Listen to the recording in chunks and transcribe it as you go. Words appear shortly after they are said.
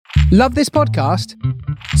Love this podcast?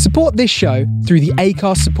 Support this show through the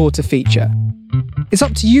Acast supporter feature. It's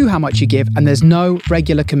up to you how much you give, and there's no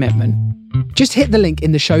regular commitment. Just hit the link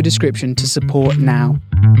in the show description to support now.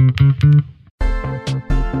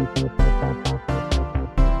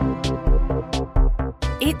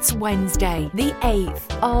 It's Wednesday, the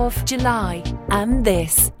 8th of July, and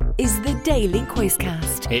this is the Daily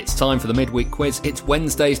Quizcast. It's time for the midweek quiz. It's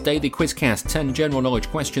Wednesday's Daily Quizcast. 10 general knowledge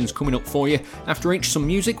questions coming up for you. After each, some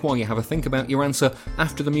music while you have a think about your answer.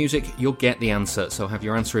 After the music, you'll get the answer, so have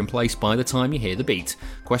your answer in place by the time you hear the beat.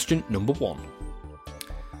 Question number 1.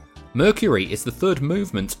 Mercury is the third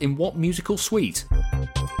movement in what musical suite?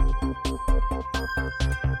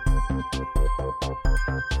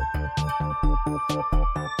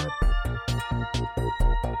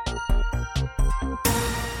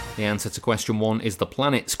 The answer to question 1 is the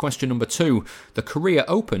planets. Question number 2. The Korea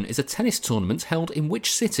Open is a tennis tournament held in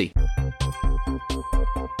which city?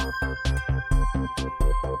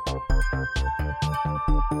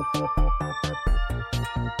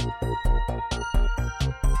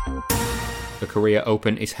 The Korea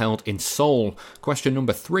Open is held in Seoul. Question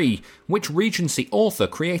number 3. Which Regency author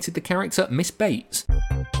created the character Miss Bates?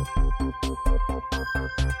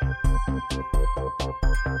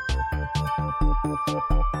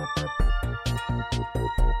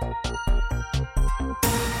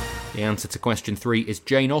 The answer to question 3 is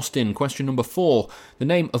Jane Austen. Question number 4. The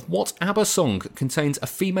name of what ABBA song contains a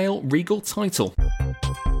female regal title?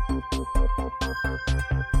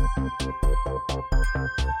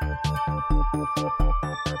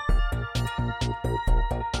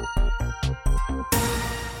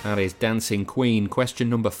 That is Dancing Queen. Question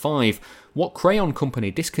number 5. What crayon company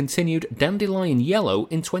discontinued Dandelion Yellow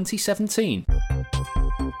in 2017?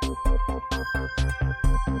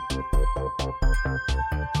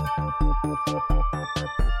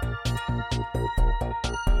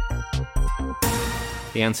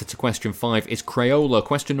 The answer to question 5 is Crayola.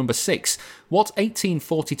 Question number 6. What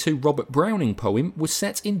 1842 Robert Browning poem was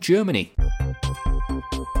set in Germany?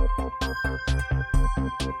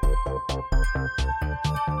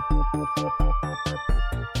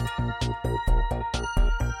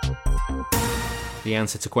 The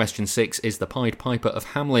answer to question 6 is The Pied Piper of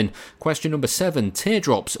Hamelin. Question number 7.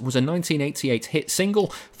 Teardrops was a 1988 hit single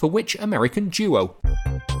for which American duo?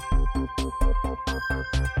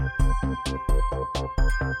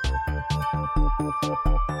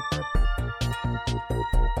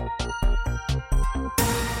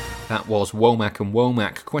 That was Womack and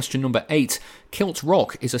Womack. Question number 8. Kilt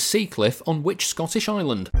Rock is a sea cliff on which Scottish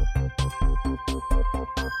island?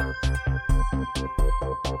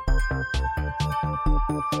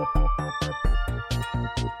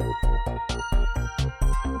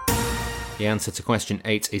 The answer to question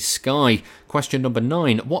 8 is Skye. Question number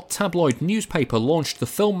 9. What tabloid newspaper launched the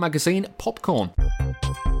film magazine Popcorn?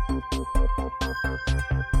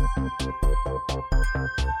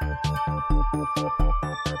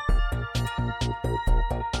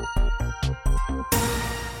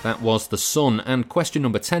 That was The Sun. And question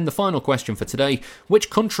number 10, the final question for today. Which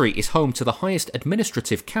country is home to the highest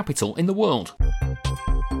administrative capital in the world?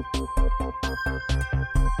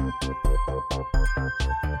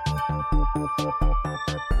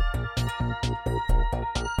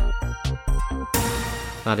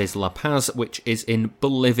 That is La Paz, which is in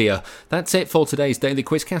Bolivia. That's it for today's Daily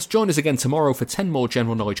Quizcast. Join us again tomorrow for 10 more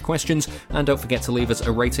general knowledge questions, and don't forget to leave us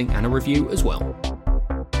a rating and a review as well.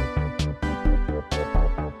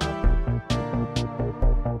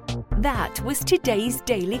 That was today's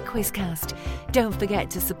Daily Quizcast. Don't forget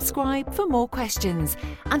to subscribe for more questions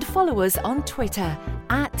and follow us on Twitter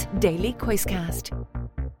 @Daily Quizcast.